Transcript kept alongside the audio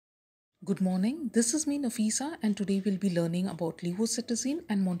Good morning, this is me Nafisa and today we'll be learning about Levocetirizine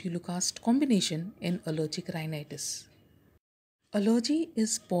and Montelukast combination in allergic rhinitis. Allergy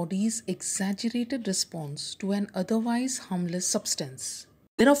is body's exaggerated response to an otherwise harmless substance.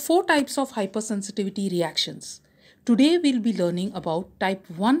 There are four types of hypersensitivity reactions. Today we'll be learning about type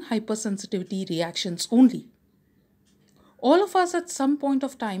 1 hypersensitivity reactions only. All of us at some point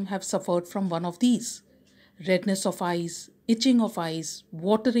of time have suffered from one of these. Redness of eyes, itching of eyes,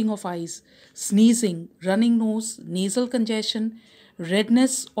 watering of eyes, sneezing, running nose, nasal congestion,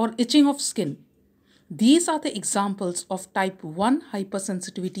 redness or itching of skin. These are the examples of type 1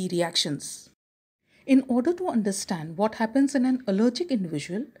 hypersensitivity reactions. In order to understand what happens in an allergic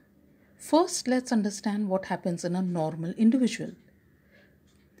individual, first let's understand what happens in a normal individual.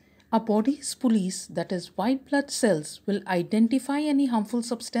 Our body's police, that is white blood cells, will identify any harmful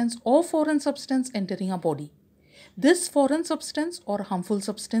substance or foreign substance entering our body. This foreign substance or harmful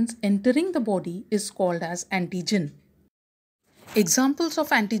substance entering the body is called as antigen. Examples of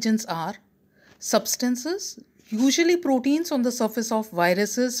antigens are substances, usually proteins on the surface of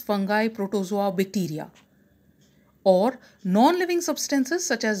viruses, fungi, protozoa, bacteria, or non-living substances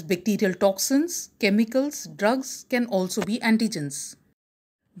such as bacterial toxins, chemicals, drugs can also be antigens.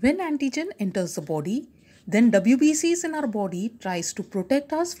 When antigen enters the body, then WBCs in our body tries to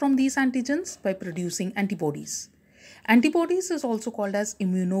protect us from these antigens by producing antibodies. Antibodies is also called as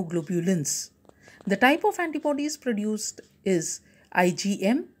immunoglobulins. The type of antibodies produced is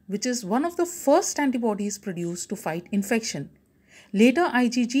IgM, which is one of the first antibodies produced to fight infection. Later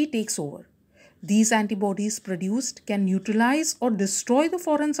IgG takes over. These antibodies produced can neutralize or destroy the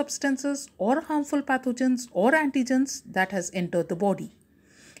foreign substances or harmful pathogens or antigens that has entered the body.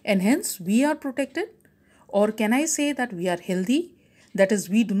 And hence we are protected, or can I say that we are healthy, that is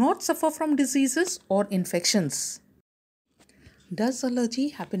we do not suffer from diseases or infections. Does allergy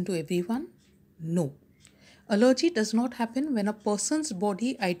happen to everyone? No. Allergy does not happen when a person's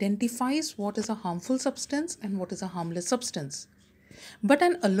body identifies what is a harmful substance and what is a harmless substance. But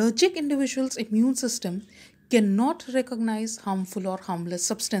an allergic individual's immune system cannot recognize harmful or harmless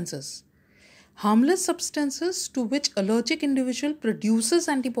substances. Harmless substances to which allergic individual produces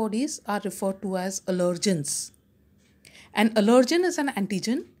antibodies are referred to as allergens. An allergen is an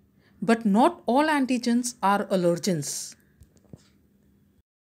antigen, but not all antigens are allergens.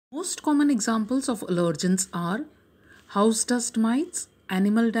 Most common examples of allergens are house dust mites,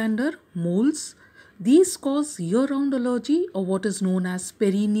 animal dander, moles. These cause year-round allergy or what is known as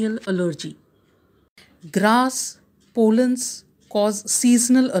perennial allergy. Grass, pollens cause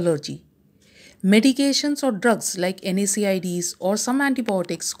seasonal allergy. Medications or drugs like NSAIDs or some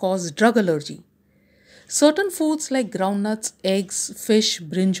antibiotics cause drug allergy. Certain foods like groundnuts, eggs, fish,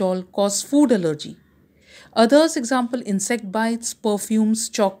 brinjal cause food allergy. Others, example insect bites, perfumes,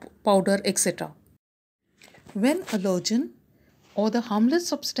 chalk powder, etc. When allergen or the harmless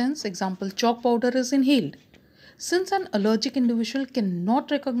substance, example chalk powder, is inhaled, since an allergic individual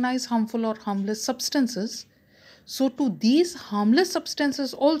cannot recognize harmful or harmless substances, so to these harmless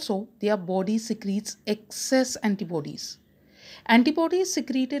substances also their body secretes excess antibodies. Antibodies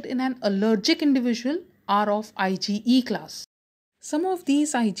secreted in an allergic individual are of IgE class. Some of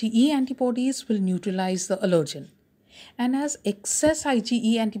these IgE antibodies will neutralize the allergen. And as excess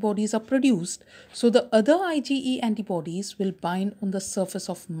IgE antibodies are produced, so the other IgE antibodies will bind on the surface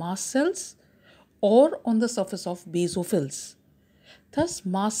of mast cells or on the surface of basophils. Thus,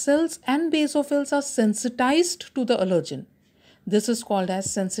 mast cells and basophils are sensitized to the allergen. This is called as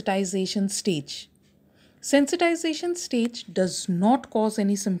sensitization stage. Sensitization stage does not cause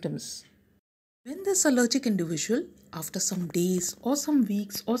any symptoms. When this allergic individual, after some days or some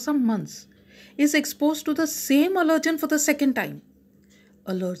weeks or some months, is exposed to the same allergen for the second time,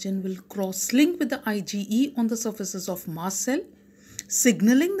 allergen will cross-link with the IgE on the surfaces of mast cell,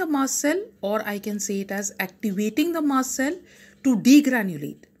 signaling the mast cell, or I can say it as activating the mast cell to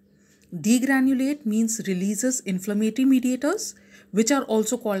degranulate. Degranulate means releases inflammatory mediators, which are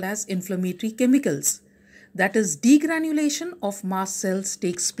also called as inflammatory chemicals. That is, degranulation of mast cells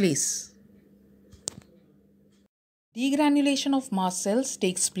takes place. Degranulation of mast cells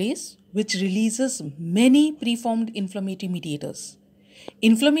takes place, which releases many preformed inflammatory mediators.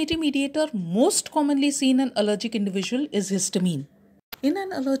 Inflammatory mediator most commonly seen in allergic individual is histamine. In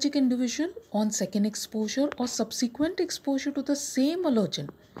an allergic individual, on second exposure or subsequent exposure to the same allergen,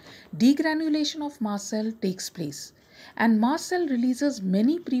 degranulation of mast cell takes place and mast cell releases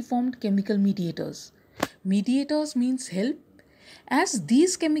many preformed chemical mediators. Mediators means help, as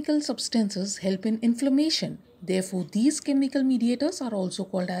these chemical substances help in inflammation. Therefore, these chemical mediators are also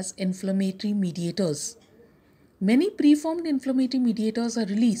called as inflammatory mediators. Many preformed inflammatory mediators are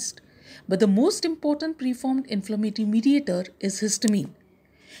released But the most important preformed inflammatory mediator is histamine.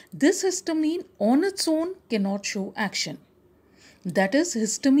 This histamine on its own cannot show action. That is,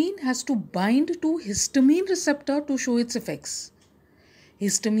 histamine has to bind to histamine receptor to show its effects.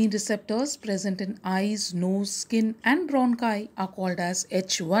 Histamine receptors present in eyes, nose, skin and bronchi are called as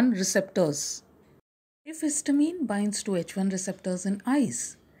H1 receptors. If histamine binds to H1 receptors in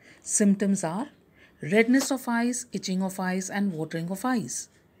eyes, symptoms are redness of eyes, itching of eyes and watering of eyes.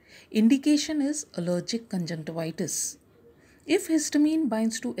 Indication is allergic conjunctivitis. If histamine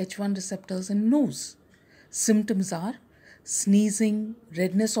binds to H1 receptors in nose, symptoms are sneezing,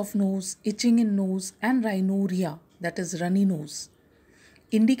 redness of nose, itching in nose and rhinorrhea, that is runny nose.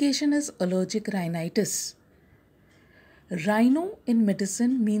 Indication is allergic rhinitis. Rhino in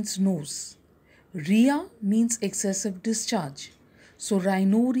medicine means nose. Rhea means excessive discharge. So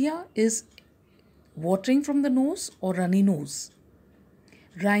rhinorrhea is watering from the nose or runny nose.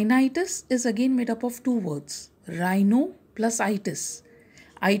 Rhinitis is again made up of two words, rhino plus itis.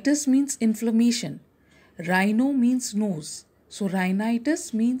 Itis means inflammation. Rhino means nose. So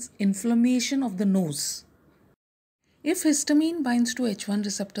rhinitis means inflammation of the nose. If histamine binds to H1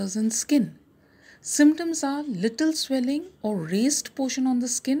 receptors in skin, symptoms are little swelling or raised portion on the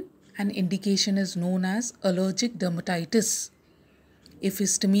skin and indication is known as allergic dermatitis. If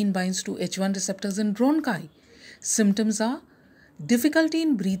histamine binds to H1 receptors in bronchi, symptoms are difficulty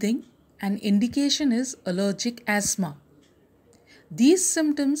in breathing and indication is allergic asthma. These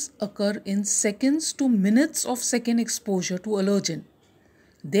symptoms occur in seconds to minutes of second exposure to allergen.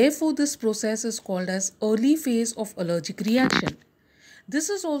 Therefore, this process is called as early phase of allergic reaction. This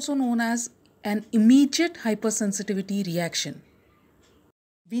is also known as an immediate hypersensitivity reaction.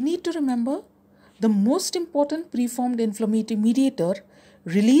 We need to remember the most important preformed inflammatory mediator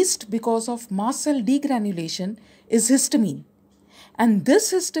released because of mast cell degranulation is histamine. And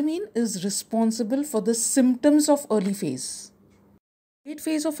this histamine is responsible for the symptoms of early phase. Late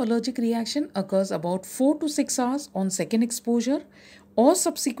phase of allergic reaction occurs about 4 to 6 hours on second exposure or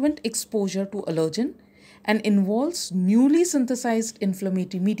subsequent exposure to allergen and involves newly synthesized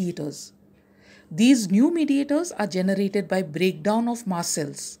inflammatory mediators. These new mediators are generated by breakdown of mast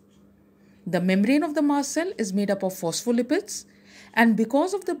cells. The membrane of the mast cell is made up of phospholipids, and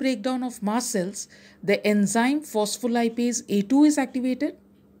because of the breakdown of mast cells, the enzyme phospholipase A2 is activated.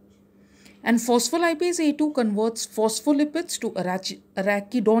 And phospholipase A2 converts phospholipids to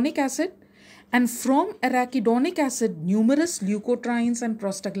arachidonic acid, and from arachidonic acid, numerous leukotrienes and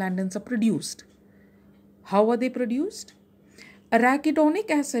prostaglandins are produced. How are they produced?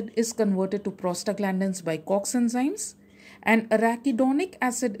 Arachidonic acid is converted to prostaglandins by COX enzymes, and arachidonic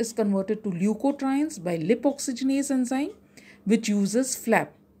acid is converted to leukotrienes by lipoxygenase enzyme, which uses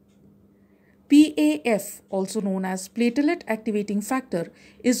FLAP. PAF, also known as platelet activating factor,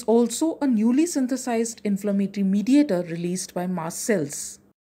 is also a newly synthesized inflammatory mediator released by mast cells.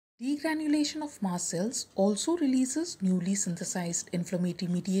 Degranulation of mast cells also releases newly synthesized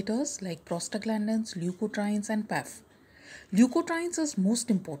inflammatory mediators like prostaglandins, leukotrienes and PAF. Leukotrienes is most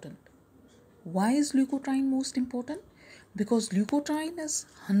important. Why is leukotriene most important? Because leukotriene is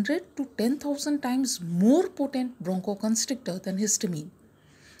 100 to 10,000 times more potent bronchoconstrictor than histamine.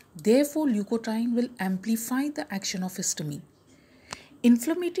 Therefore, leukotriene will amplify the action of histamine.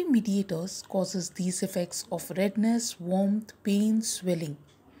 Inflammatory mediators causes these effects of redness, warmth, pain, swelling.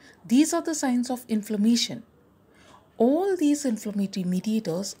 These are the signs of inflammation. All these inflammatory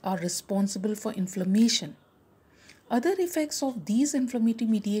mediators are responsible for inflammation. Other effects of these inflammatory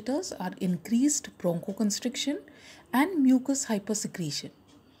mediators are increased bronchoconstriction and mucus hypersecretion.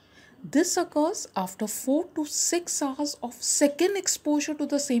 This occurs after 4 to 6 hours of second exposure to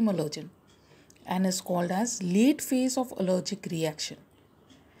the same allergen and is called as late phase of allergic reaction.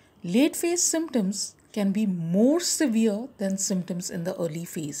 Late phase symptoms can be more severe than symptoms in the early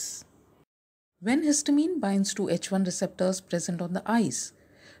phase. When histamine binds to H1 receptors present on the eyes,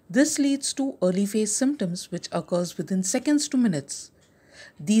 this leads to early phase symptoms which occurs within seconds to minutes.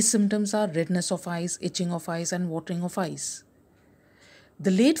 These symptoms are redness of eyes, itching of eyes and watering of eyes.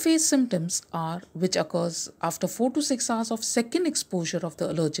 The late phase symptoms are which occurs after 4 to 6 hours of second exposure of the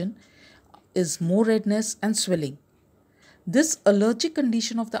allergen is more redness and swelling. This allergic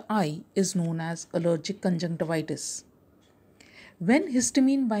condition of the eye is known as allergic conjunctivitis. When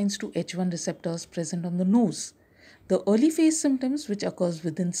histamine binds to H1 receptors present on the nose, the early phase symptoms which occurs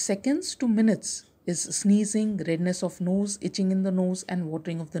within seconds to minutes is sneezing, redness of nose, itching in the nose and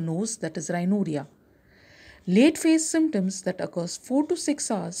watering of the nose, that is rhinorrhea. Late phase symptoms that occurs 4 to 6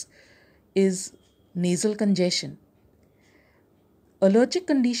 hours is nasal congestion. Allergic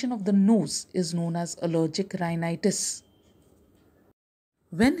condition of the nose is known as allergic rhinitis.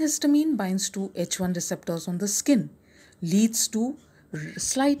 When histamine binds to H1 receptors on the skin, leads to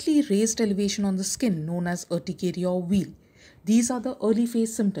slightly raised elevation on the skin known as urticaria or wheal. These are the early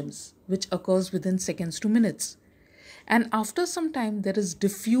phase symptoms which occurs within seconds to minutes. And after some time there is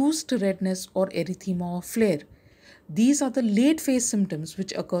diffused redness or erythema or flare. These are the late phase symptoms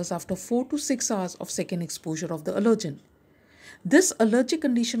which occurs after 4 to 6 hours of second exposure of the allergen. This allergic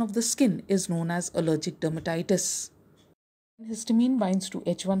condition of the skin is known as allergic dermatitis. Histamine binds to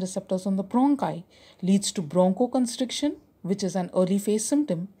H1 receptors on the bronchi, leads to bronchoconstriction, which is an early phase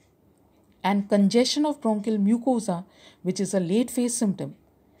symptom, and congestion of bronchial mucosa, which is a late phase symptom.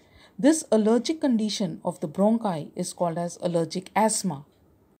 This allergic condition of the bronchi is called as allergic asthma.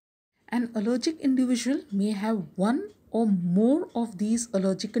 An allergic individual may have one or more of these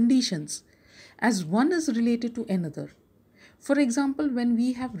allergic conditions, as one is related to another. For example, when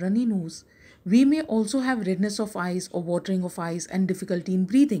we have runny nose, we may also have redness of eyes or watering of eyes and difficulty in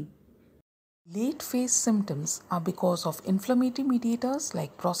breathing. Late phase symptoms are because of inflammatory mediators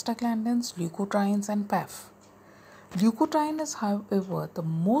like prostaglandins, leukotrienes and PAF. Leukotriene is, however, the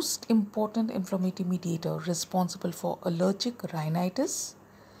most important inflammatory mediator responsible for allergic rhinitis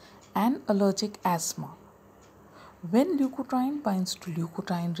and allergic asthma. When leukotriene binds to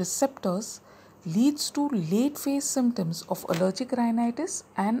leukotriene receptors, leads to late phase symptoms of allergic rhinitis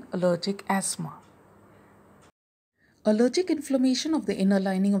and allergic asthma. Allergic inflammation of the inner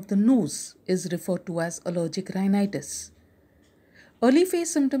lining of the nose is referred to as allergic rhinitis. Early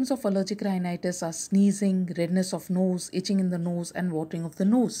phase symptoms of allergic rhinitis are sneezing, redness of nose, itching in the nose and watering of the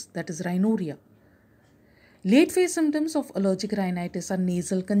nose, that is rhinorrhea. Late phase symptoms of allergic rhinitis are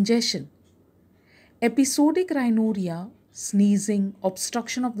nasal congestion. Episodic rhinorrhea, sneezing,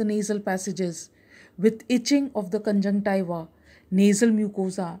 obstruction of the nasal passages with itching of the conjunctiva, nasal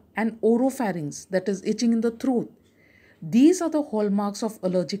mucosa and oropharynx, that is itching in the throat. These are the hallmarks of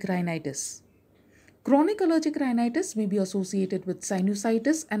allergic rhinitis. Chronic allergic rhinitis may be associated with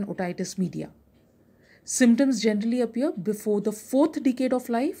sinusitis and otitis media. Symptoms generally appear before the 4th decade of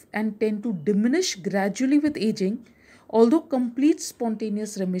life and tend to diminish gradually with aging, although complete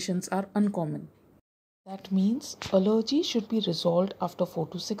spontaneous remissions are uncommon. That means allergy should be resolved after 4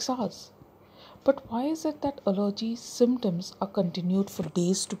 to 6 hours. But why is it that allergy symptoms are continued for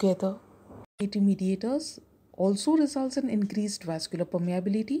days together? Inflammatory mediators also results in increased vascular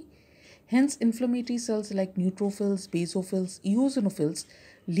permeability. Hence, inflammatory cells like neutrophils, basophils, eosinophils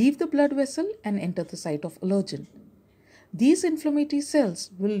leave the blood vessel and enter the site of allergen. These inflammatory cells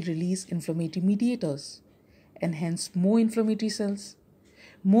will release inflammatory mediators and hence more inflammatory cells.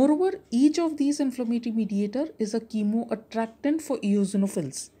 Moreover, each of these inflammatory mediator is a chemoattractant for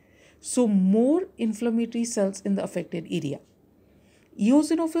eosinophils, so more inflammatory cells in the affected area.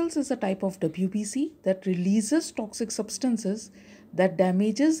 Eosinophils is a type of WBC that releases toxic substances that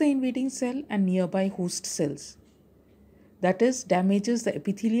damages the invading cell and nearby host cells. That is, damages the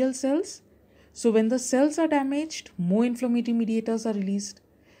epithelial cells. So when the cells are damaged, more inflammatory mediators are released.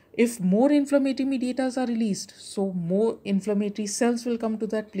 If more inflammatory mediators are released, so more inflammatory cells will come to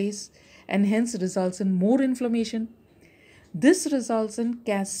that place and hence results in more inflammation. This results in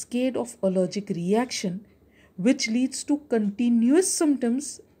cascade of allergic reaction which leads to continuous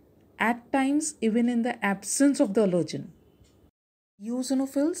symptoms at times even in the absence of the allergen.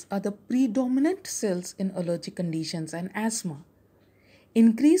 Eosinophils are the predominant cells in allergic conditions and asthma.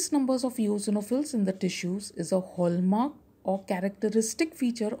 Increased numbers of eosinophils in the tissues is a hallmark or characteristic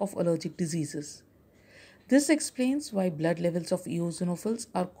feature of allergic diseases. This explains why blood levels of eosinophils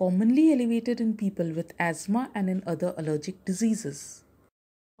are commonly elevated in people with asthma and in other allergic diseases.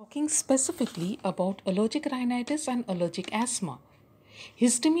 Talking specifically about allergic rhinitis and allergic asthma,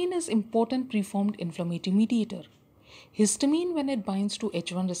 histamine is important preformed inflammatory mediator. Histamine, when it binds to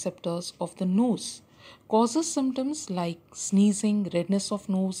H1 receptors of the nose, causes symptoms like sneezing, redness of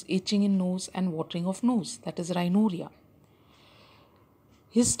nose, itching in nose and watering of nose, that is rhinorrhea.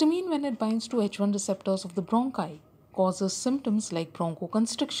 Histamine, when it binds to H1 receptors of the bronchi, causes symptoms like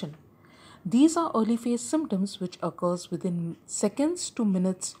bronchoconstriction. These are early phase symptoms which occurs within seconds to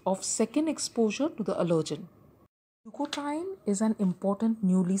minutes of second exposure to the allergen. Leukotriene is an important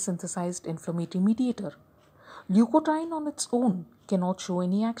newly synthesized inflammatory mediator. Leukotriene on its own cannot show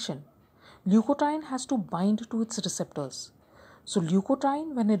any action. Leukotriene has to bind to its receptors. So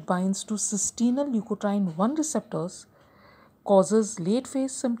leukotriene, when it binds to cysteinal leukotriene 1 receptors, causes late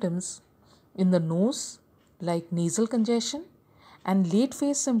phase symptoms in the nose like nasal congestion and late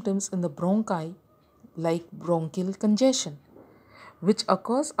phase symptoms in the bronchi like bronchial congestion, which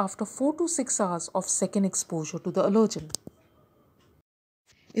occurs after 4 to 6 hours of second exposure to the allergen.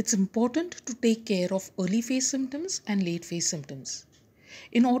 It's important to take care of early phase symptoms and late phase symptoms.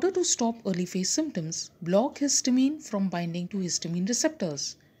 In order to stop early phase symptoms, block histamine from binding to histamine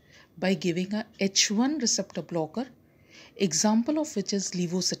receptors by giving a H1 receptor blocker, example of which is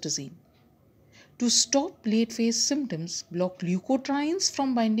levocetirizine. To stop late phase symptoms, block leukotrienes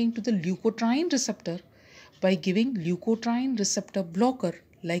from binding to the leukotriene receptor by giving leukotriene receptor blocker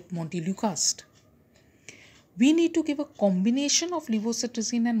like Montelukast. We need to give a combination of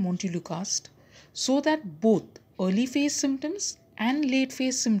levocetirizine and Montelukast so that both early phase symptoms and late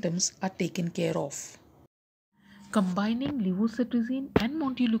phase symptoms are taken care of. Combining levocetirizine and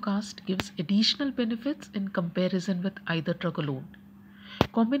Montelukast gives additional benefits in comparison with either drug alone.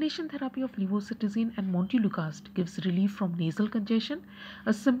 Combination therapy of levocetirizine and Montelukast gives relief from nasal congestion,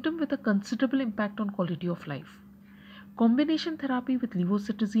 a symptom with a considerable impact on quality of life. Combination therapy with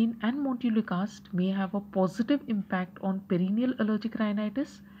levocetirizine and Montelukast may have a positive impact on perennial allergic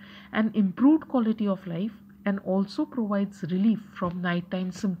rhinitis and improved quality of life, and also provides relief from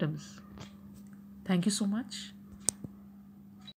nighttime symptoms. Thank you so much.